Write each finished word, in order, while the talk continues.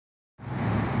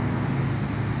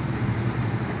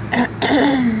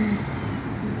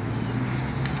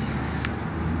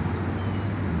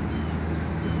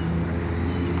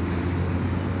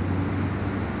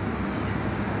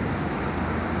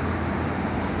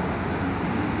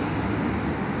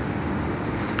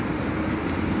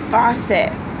Faucet.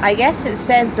 I guess it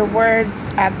says the words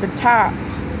at the top.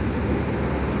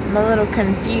 I'm a little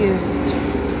confused.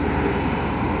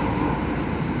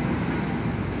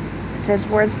 It says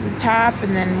words at the top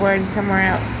and then words somewhere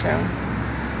else. So,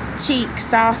 cheek,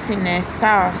 sauciness,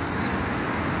 sauce.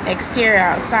 Exterior,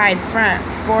 outside, front,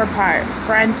 forepart,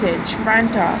 frontage,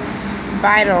 frontal,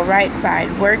 vital, right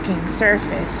side, working,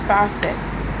 surface, faucet.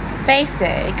 Face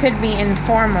it. It could be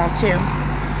informal too.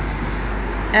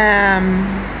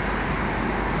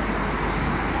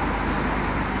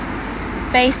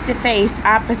 Face to face,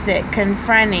 opposite,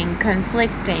 confronting,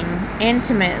 conflicting,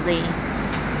 intimately,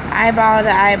 eyeball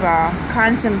to eyeball,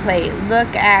 contemplate,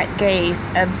 look at, gaze,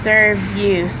 observe,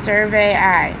 view, survey,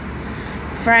 eye,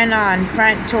 front on,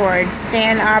 front toward,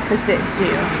 stand opposite to,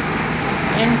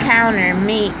 encounter,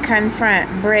 meet,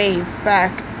 confront, brave,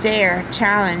 buck, dare,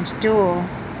 challenge, duel,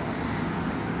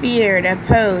 beard,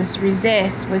 oppose,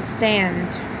 resist,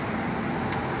 withstand.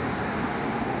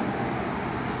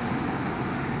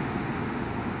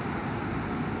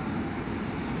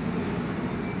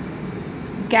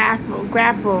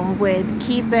 Grapple with,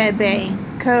 keep at bay,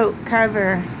 coat,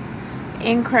 cover,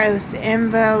 encrust,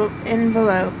 envelope,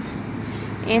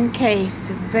 encase,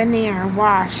 veneer,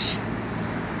 wash,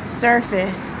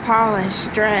 surface, polish,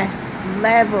 dress,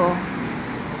 level,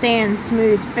 sand,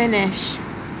 smooth, finish,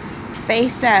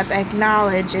 face up,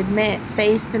 acknowledge, admit,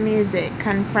 face the music,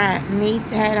 confront, meet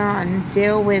head on,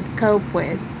 deal with, cope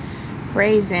with,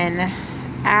 brazen,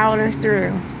 out or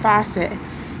through, faucet,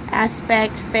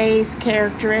 aspect, phase,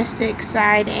 characteristic,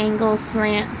 side, angle,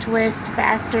 slant, twist,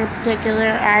 factor,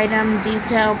 particular, item,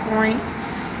 detail, point,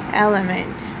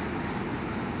 element.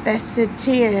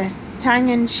 Facetious,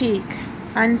 tongue-in-cheek,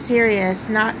 unserious,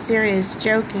 not serious,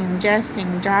 joking,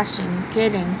 jesting, joshing,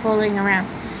 kidding, fooling around.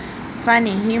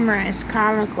 Funny, humorous,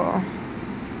 comical.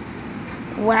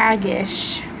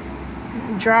 Waggish,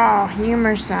 draw,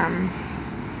 humorsome.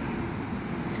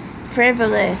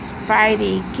 Frivolous,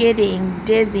 fighty, giddy,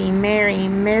 dizzy, merry,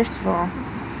 mirthful,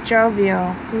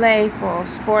 jovial, playful,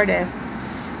 sportive,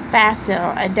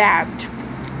 facile, adapt,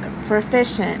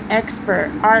 proficient, expert,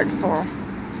 artful,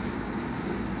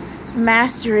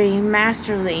 mastery,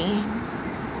 masterly,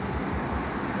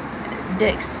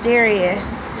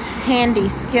 dexterous, handy,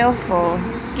 skillful,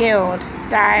 skilled,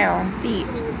 dial,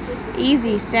 feat,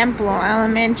 easy, simple,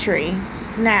 elementary,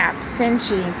 snap,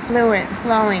 cinchy, fluent,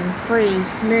 flowing, free,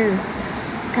 smooth,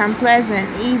 complacent,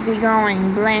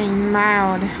 easygoing, bland,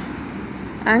 mild,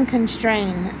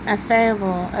 unconstrained,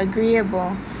 affable,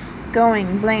 agreeable,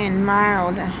 going, bland,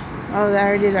 mild. Oh, I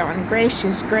already did that one.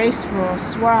 Gracious, graceful,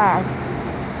 suave,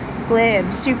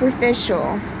 glib,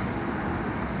 superficial,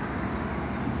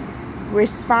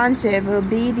 responsive,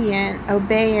 obedient,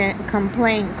 obeyant,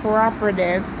 complaint,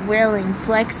 cooperative, willing,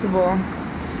 flexible,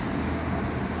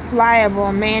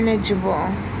 pliable, manageable,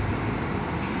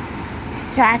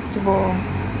 tactable,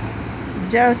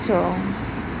 docile,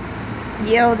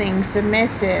 yielding,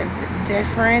 submissive,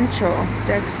 deferential,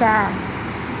 docile,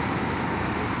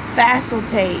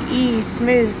 facilitate, ease,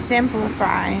 smooth,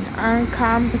 simplify,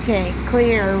 uncomplicate,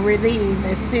 clear, relieve,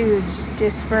 assuage,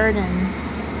 disburden,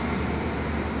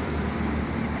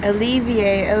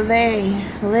 alleviate, allay,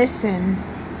 listen,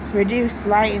 reduce,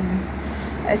 lighten,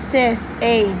 assist,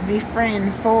 aid,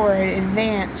 befriend, forward,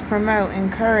 advance, promote,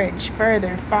 encourage,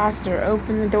 further, foster,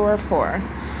 open the door for,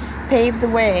 pave the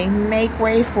way, make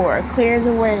way for, clear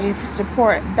the way,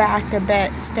 support, back,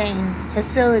 abet, stain,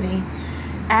 facility,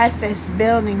 edifice,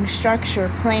 building, structure,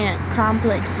 plant,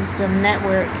 complex system,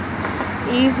 network,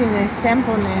 easiness,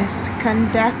 simpleness,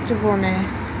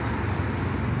 conductibleness,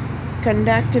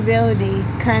 conductibility,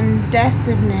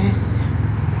 conduciveness,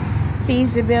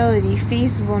 feasibility,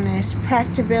 feasibleness,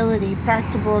 practicability,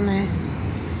 practicableness,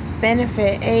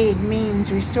 benefit, aid,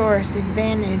 means, resource,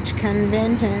 advantage,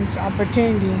 convenience,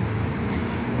 opportunity,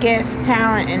 gift,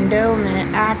 talent,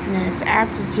 endowment, aptness,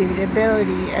 aptitude,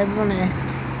 ability,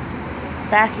 ableness,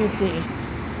 faculty,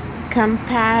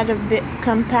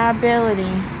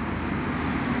 compatibility,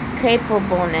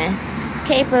 capableness,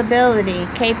 capability,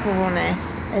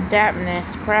 capableness,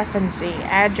 adaptness, preferency,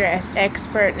 address,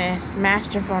 expertness,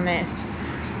 masterfulness,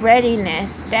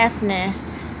 readiness,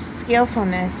 deftness,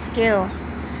 skillfulness, skill,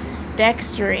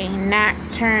 dexterity, knack,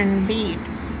 turn, beat,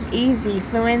 easy,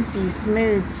 fluency,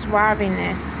 smooth,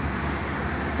 suaviness,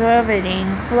 suavity,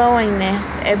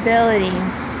 flowingness, ability,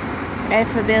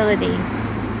 affability,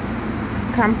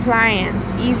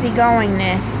 compliance,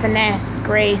 easygoingness, finesse,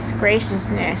 grace,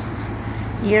 graciousness,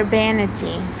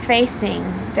 urbanity, facing,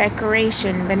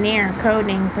 decoration, veneer,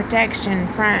 coating, protection,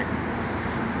 front,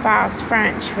 false,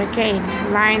 French,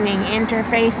 facade, lining,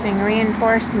 interfacing,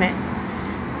 reinforcement,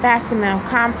 facsimile,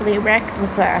 complete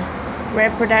replica,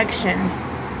 reproduction,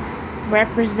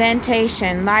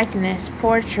 representation, likeness,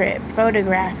 portrait,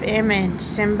 photograph, image,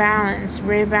 semblance,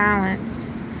 rebalance,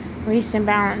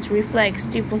 resemblance, reflex,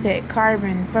 duplicate,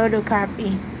 carbon,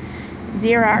 photocopy,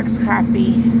 Xerox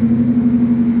copy,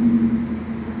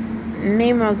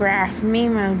 memograph,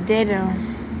 memo, ditto,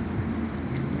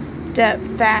 dup,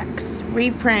 fax,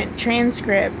 reprint,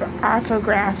 transcript,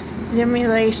 orthograph,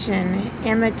 simulation,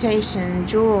 imitation,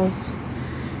 jewels,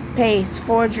 paste,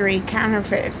 forgery,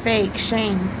 counterfeit, fake,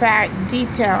 shame, fact,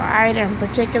 detail, item,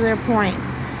 particular point,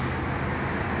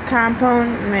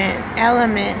 component,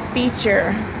 element,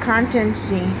 feature,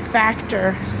 contingency,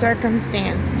 factor,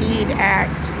 circumstance, deed,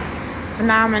 act,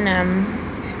 phenomenon,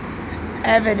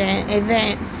 evident,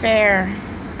 event, fair,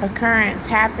 occurrence,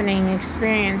 happening,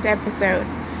 experience, episode,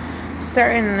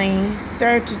 certainly,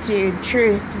 certitude,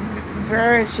 truth,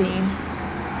 verity,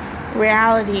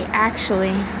 reality,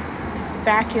 actually,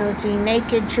 faculty,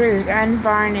 naked truth,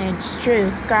 unvarnished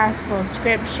truth, gospel,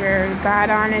 scripture,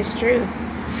 God-honest truth,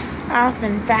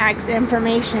 often facts,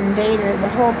 information, data, the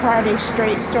whole party,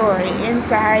 straight story,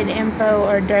 inside, info,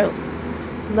 or dope,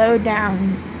 low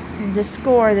down, the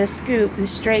score, the scoop, the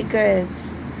straight goods,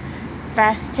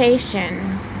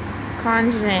 fastation,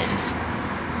 continent,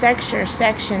 sector,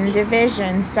 section,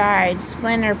 division, side,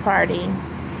 splinter party,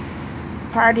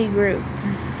 party group,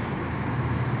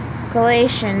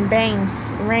 collation,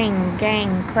 banks, ring,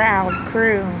 gang, crowd,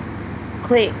 crew,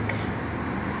 clique,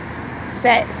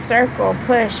 set, circle,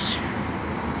 push,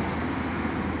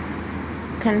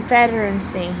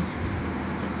 confederacy,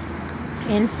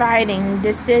 infighting,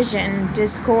 decision,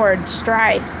 discord,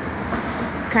 strife,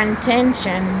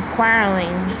 contention,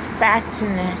 quarreling,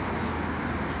 factiousness,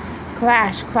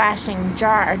 clash, clashing,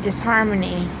 jar,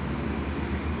 disharmony,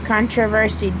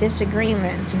 controversy,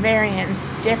 disagreements,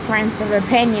 variance, difference of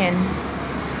opinion,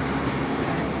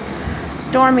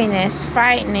 storminess,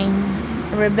 frightening,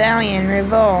 rebellion,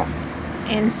 revolt,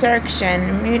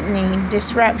 insurrection, mutiny,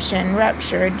 disruption,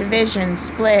 rupture, division,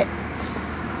 split,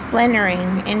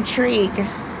 splintering, intrigue,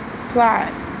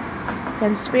 plot,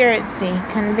 conspiracy,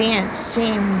 conveyance,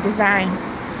 scheme, design,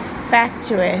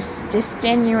 factious,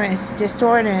 distinguished,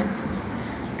 discordant,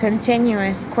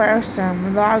 continuous,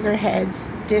 quarrelsome, loggerheads,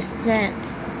 dissent,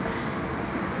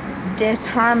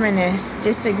 disharmonious,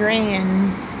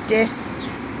 disagreeing, disputous,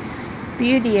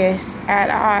 at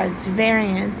odds,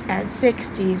 variance, at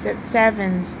sixties, at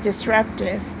sevens,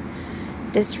 disruptive,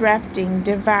 disrupting,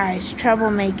 devised,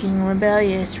 troublemaking,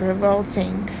 rebellious,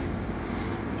 revolting,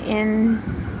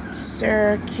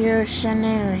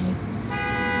 insurrectionary,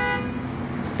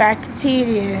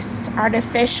 factitious,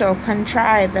 artificial,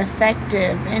 contrived,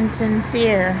 effective,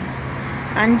 insincere,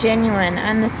 ungenuine,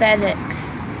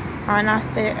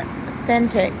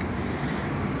 unauthentic,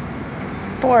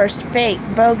 forced, fake,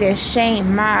 bogus,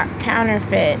 shame, mock,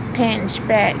 counterfeit, pinch,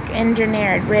 beck,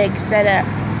 engineered, rigged, set up,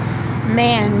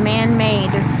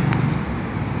 man-made,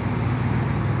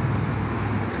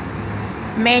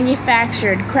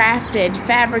 manufactured, crafted,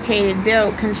 fabricated,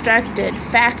 built, constructed,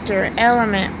 factor,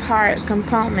 element, part,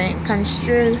 component,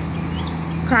 constituent,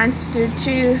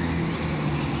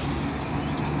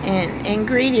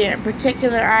 ingredient,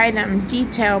 particular item,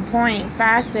 detail, point,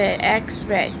 facet,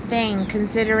 aspect, thing,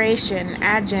 consideration,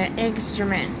 agent,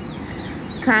 instrument,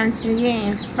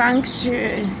 consignee,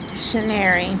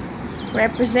 functionary,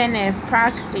 representative,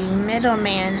 proxy,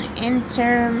 middleman,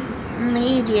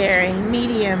 intermediary,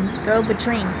 medium,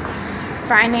 go-between,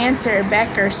 financier,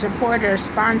 backer, supporter,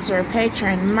 sponsor,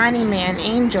 patron, moneyman,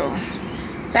 angel,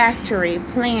 factory,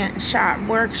 plant, shop,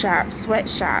 workshop,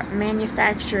 sweatshop,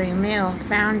 manufacturing, mill,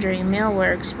 foundry,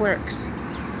 millworks, works,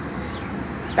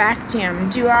 factium,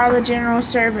 do all the general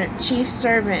servant, chief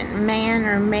servant, man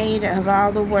or maid of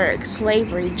all the work,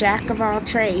 slavery, jack of all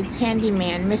trades,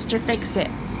 handyman, Mr. Fix-It,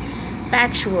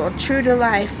 factual, true to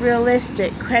life,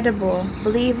 realistic, credible,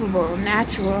 believable,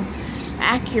 natural,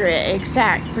 accurate,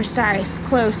 exact, precise,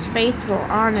 close, faithful,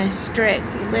 honest, strict,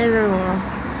 literal,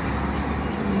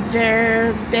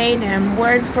 verbatim,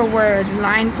 word for word,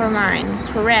 line for line,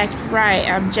 correct, right,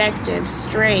 objective,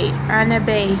 straight,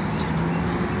 unabased,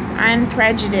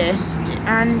 unprejudiced,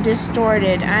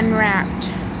 undistorted,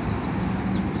 unwrapped,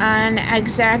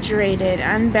 unexaggerated,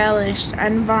 embellished,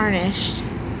 unvarnished,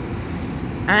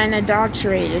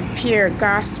 unadulterated, pure,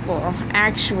 gospel,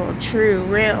 actual, true,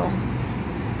 real,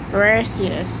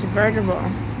 veracious, vertible,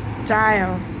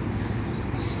 dial,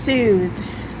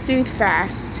 Soothfast,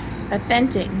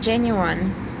 authentic,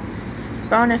 genuine,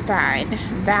 bona fide,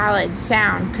 valid,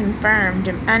 sound, confirmed,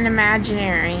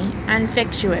 unimaginary,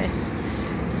 unfictitious,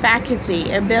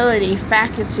 faculty, ability,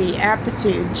 faculty,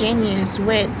 aptitude, genius,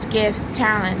 wits, gifts,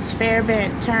 talents, fair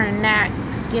bent, turn, knack,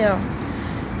 skill,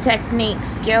 technique,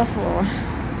 skillful,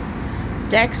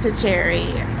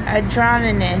 dexterity,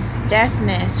 adroitness,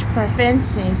 deftness,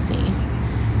 proficiency,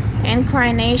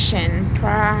 inclination,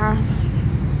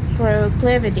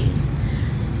 proclivity,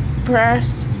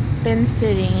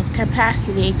 propensity,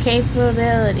 capacity,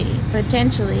 capability,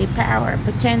 potentially, power,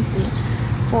 potency,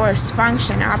 force,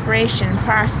 function, operation,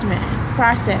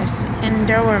 process,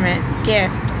 endowment,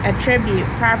 gift, attribute,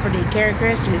 property,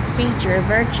 characteristics, feature,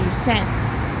 virtue,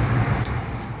 sense.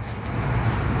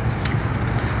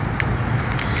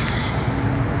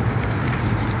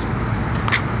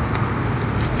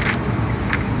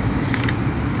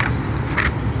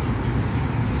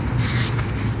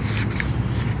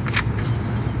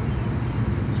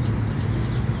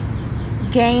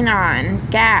 Gain on,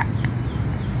 gap,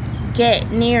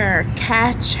 get nearer,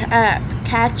 catch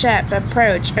up,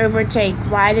 approach, overtake,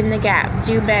 widen the gap,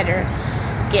 do better,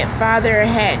 get farther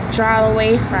ahead, draw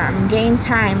away from, gain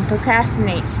time,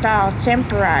 procrastinate, stall,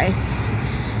 temporize,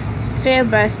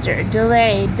 filibuster,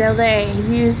 delay,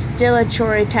 use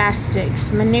dilatory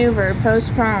tactics, maneuver,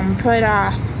 postpone, put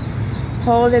off,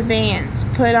 hold, advance,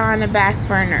 put on a back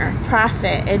burner,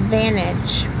 profit,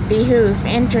 advantage, behoove,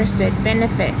 interested,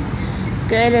 benefit,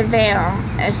 good, avail,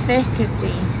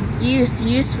 efficacy, use,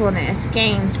 usefulness,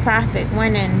 gains, profit,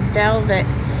 winning, velvet,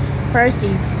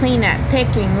 proceeds, cleanup,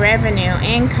 picking, revenue,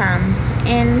 income,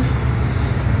 in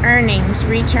earnings,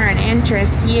 return,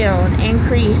 interest, yield,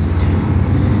 increase,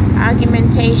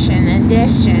 augmentation,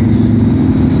 addition,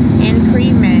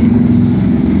 increment,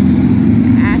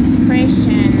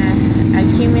 accretion,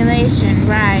 accumulation,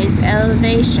 rise,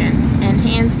 elevation,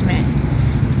 enhancement,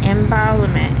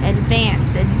 embodiment,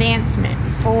 advancement,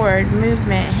 forward,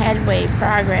 movement, headway,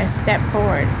 progress, step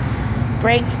forward,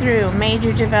 breakthrough,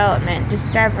 major development,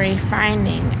 discovery,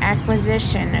 finding,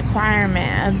 acquisition,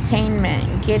 acquirement,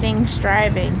 obtainment, getting,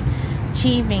 striving,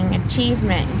 achieving,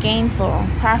 achievement, gainful,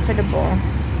 profitable,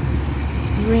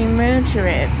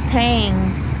 remunerative,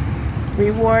 paying,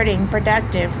 rewarding,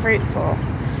 productive, fruitful,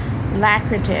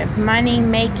 lucrative, money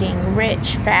making,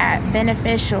 rich, fat,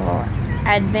 beneficial,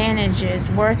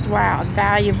 advantages, worthwhile,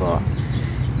 valuable,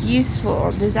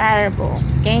 useful, desirable,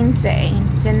 gainsay,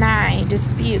 deny,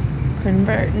 dispute,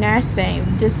 convert,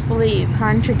 naysay, disbelieve,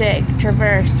 contradict,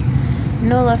 traverse,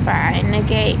 nullify,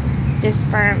 negate,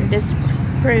 disfirm,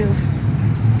 disprove,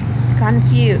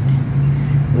 confute,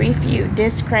 refute,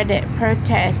 discredit,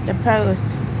 protest,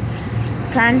 oppose,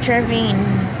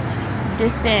 contravene,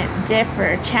 dissent,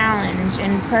 differ, challenge,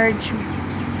 impurge,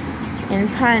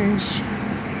 impunge,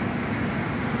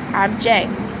 object,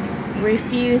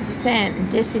 refuse, assent,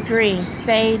 disagree,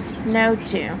 say no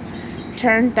to,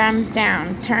 turn thumbs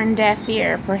down, turn deaf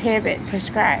ear, prohibit,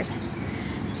 prescribe,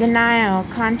 denial,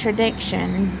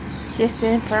 contradiction,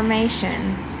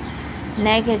 disinformation,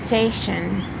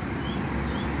 negation,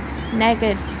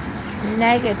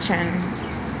 negation,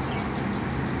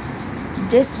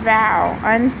 disavow,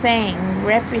 unsaying,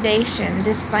 repudiation,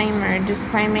 disclaimer,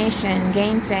 disclamation,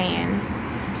 gainsaying,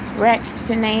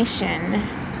 rectination,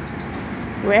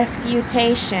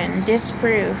 refutation,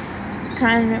 disproof,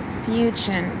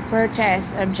 confusion,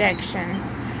 protest, objection,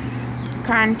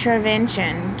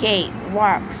 contravention, gait,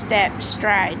 walk, step,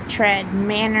 stride, tread,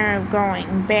 manner of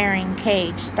going, bearing,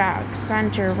 cage, stalk,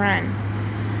 saunter, run,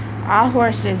 all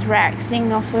horses, rack,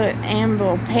 single foot,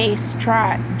 amble, pace,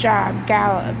 trot, jog,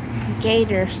 gallop,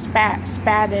 gaiter, spat,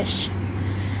 spattish,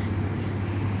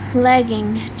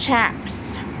 legging,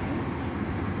 chaps,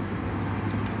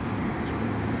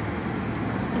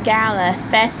 gala,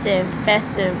 festive,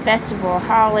 festival,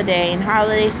 holiday, and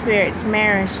holiday spirits,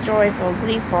 marriage, joyful,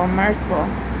 gleeful, mirthful,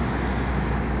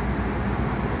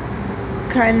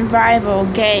 convivial,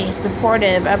 gay,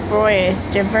 supportive, uproarious,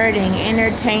 diverting,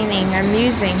 entertaining,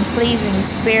 amusing, pleasing,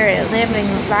 spirit, living,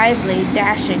 lively,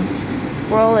 dashing,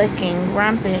 rollicking,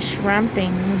 rumpish,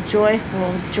 rumping,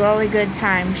 joyful, jolly good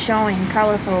time, showing,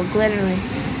 colorful, glittery,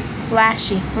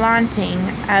 flashy, flaunting,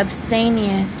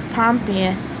 abstemious,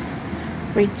 pompous,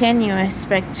 retenuous,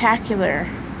 spectacular,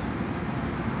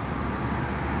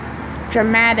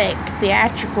 dramatic,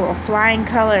 theatrical, flying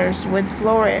colors with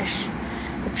flourish,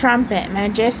 trumpet,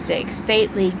 majestic,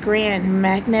 stately, grand,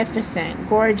 magnificent,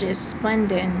 gorgeous,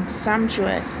 splendid,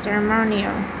 sumptuous,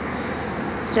 ceremonial,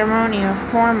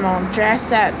 formal,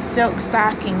 dress up, silk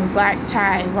stocking, black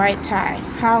tie, white tie,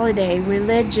 holiday,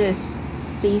 religious,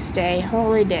 feast day,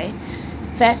 holy day,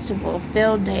 festival,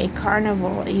 field day,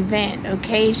 carnival, event,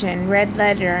 occasion, red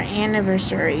letter,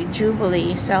 anniversary,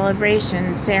 jubilee,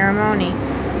 celebration, ceremony,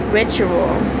 ritual,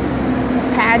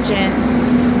 pageant,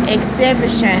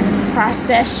 exhibition,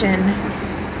 procession,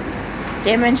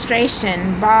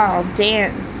 demonstration, ball,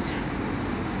 dance,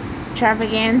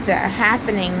 travaganza,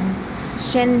 happening,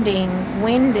 shindig,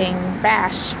 winding,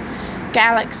 bash,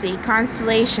 galaxy,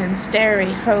 constellation,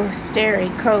 starry, host, starry,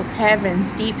 cope,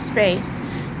 heavens, deep space,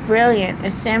 brilliant,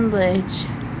 assemblage,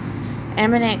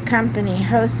 eminent company,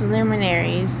 host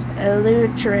luminaries,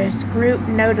 illustrious, group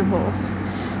notables,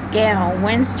 gale,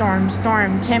 windstorm,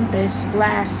 storm, tempest,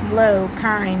 blast, blow,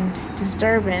 kind,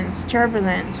 disturbance,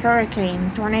 turbulence,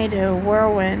 hurricane, tornado,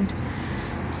 whirlwind,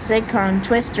 cyclone,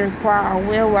 twister, quall,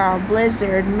 wheel,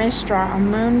 blizzard, mistral,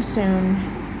 monsoon,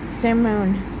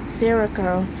 simoon,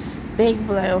 sirocco, big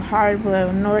blow, hard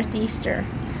blow, northeaster,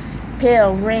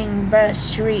 pill, ring,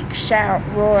 bust, shriek, shout,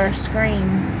 roar,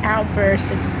 scream,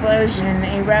 outburst, explosion,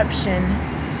 eruption,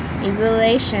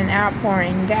 ebullition,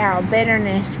 outpouring, gal,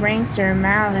 bitterness, rancour,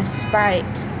 malice,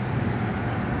 spite,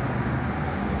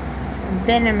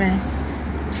 venomous,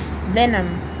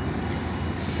 venom,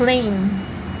 spleen,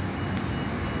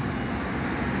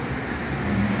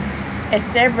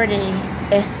 acerbity,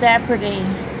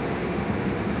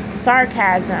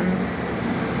 sarcasm,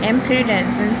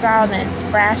 impudence, insolence,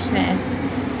 brashness,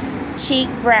 cheek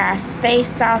brass, face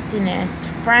sauciness,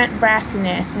 front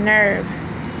brassiness, nerve,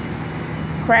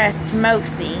 crest,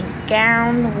 moxie,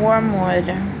 gown,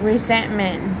 wormwood,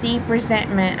 resentment, deep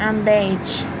resentment,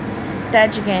 umbage,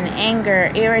 dudgeon,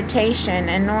 anger, irritation,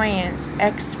 annoyance,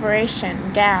 expiration,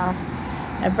 gal,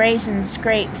 abrasion,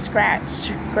 scrape,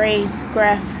 scratch, graze,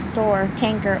 gruff, sore,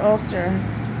 canker, ulcer,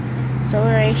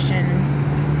 ulceration,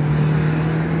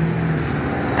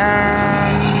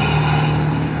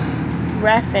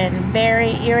 roughen,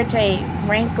 vary, irritate,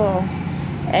 rankle,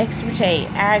 expirate,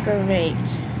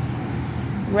 aggravate,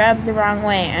 rub the wrong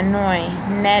way, annoy,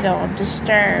 nettle,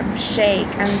 disturb, shake,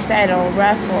 unsettle,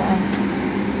 ruffle,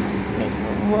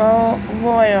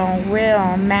 roil,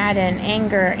 reel, madden,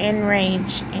 anger,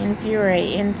 enrage,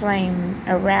 infuriate, inflame,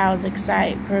 arouse,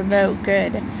 excite, provoke,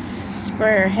 good,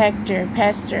 spur, hector,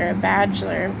 pester,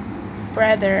 bachelor,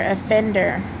 brother,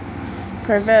 offender,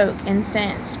 provoke,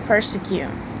 incense, persecute,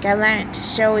 gallant,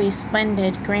 showy,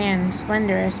 splendid, grand,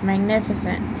 splendorous,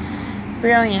 magnificent,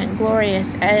 brilliant,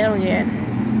 glorious, elegant,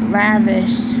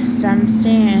 lavish,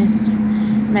 sumptuous,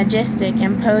 majestic,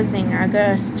 imposing,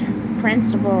 august,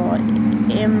 principal,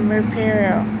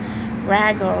 imperial,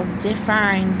 regal,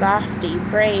 defined, lofty,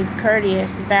 brave,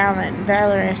 courteous, valiant,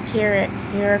 valorous,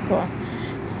 heroical,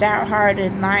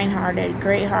 stout-hearted, lion-hearted,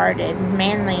 great-hearted,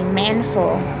 manly,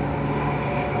 manful,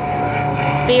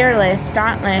 fearless,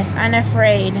 dauntless,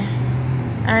 unafraid,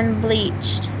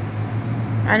 unbleached,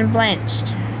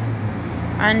 unblenched,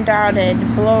 undaunted,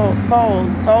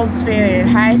 bold-spirited,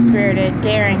 high-spirited,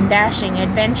 daring, dashing,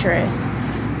 adventurous,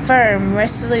 firm,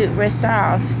 resolute,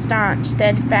 resolved, staunch,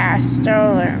 steadfast,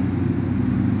 sterling,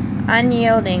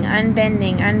 unyielding,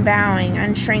 unbending, unbowing,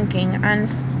 unshrinking,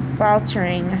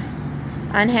 unfaltering,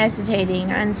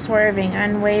 unhesitating, unswerving,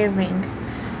 unwavering,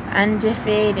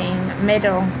 undefeating,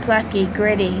 middle, plucky,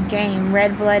 gritty, game,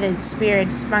 red-blooded,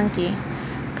 spirited, spunky,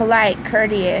 polite,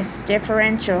 courteous,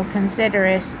 deferential,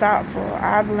 considerate, thoughtful,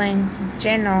 obliging,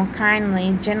 gentle,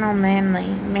 kindly,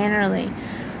 gentlemanly, mannerly,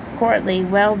 courtly,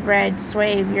 well-bred,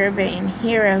 suave, urbane,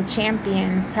 hero,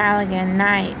 champion, paladin,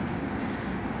 knight,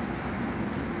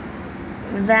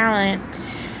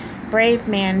 valiant, brave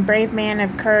man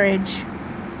of courage,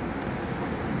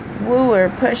 wooer,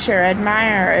 pusher,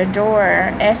 admirer,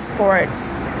 adorer,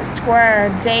 escorts, squire,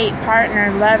 date,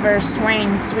 partner, lover,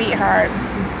 swain, sweetheart,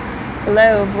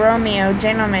 love, Romeo,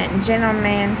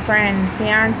 gentleman, friend,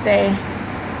 fiancé,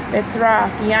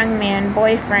 betrothed, young man,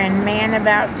 boyfriend, man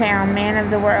about town, man of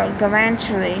the world,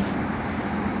 gallantry,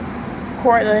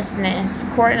 courtliness,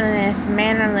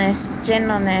 mannerless,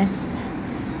 gentleness,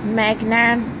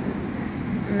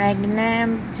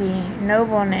 magnanimity,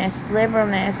 nobleness,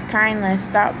 liberalness, kindness,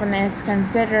 thoughtfulness,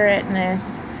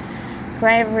 considerateness,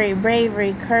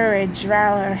 bravery, courage,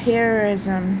 valor,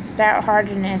 heroism,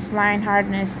 stout-heartedness,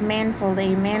 lion-heartedness,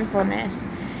 manfulness,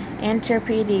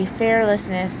 intrepidity,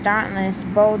 fearlessness, dauntless,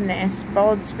 boldness,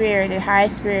 bold-spirited,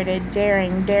 high-spirited,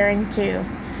 daring too,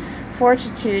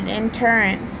 fortitude,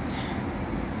 endurance,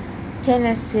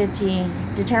 tenacity,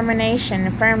 determination,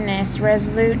 firmness,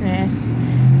 resoluteness,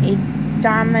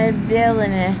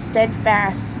 indomitability,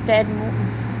 steadfast,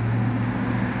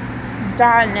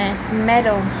 steadfastness,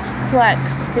 mettle, pluck,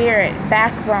 spirit,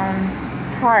 backbone,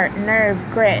 heart, nerve,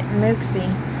 grit,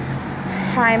 moxie,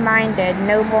 high-minded,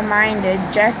 noble-minded,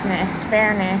 justness,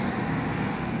 fairness,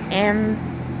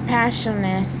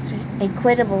 Impartialness,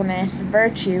 equitableness,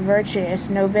 virtue, virtuous,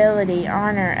 nobility,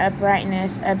 honor,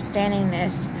 uprightness,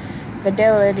 upstandingness,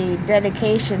 fidelity,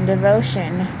 dedication,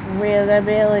 devotion,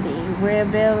 reliability,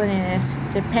 reliableness,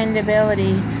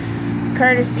 dependability,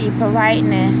 courtesy,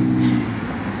 politeness,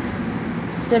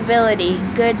 civility,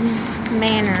 good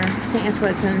manner. I think that's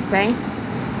what it's going to say.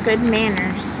 Good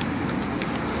manners.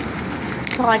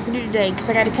 That's all I can do today because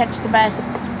I got to catch the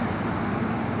bus.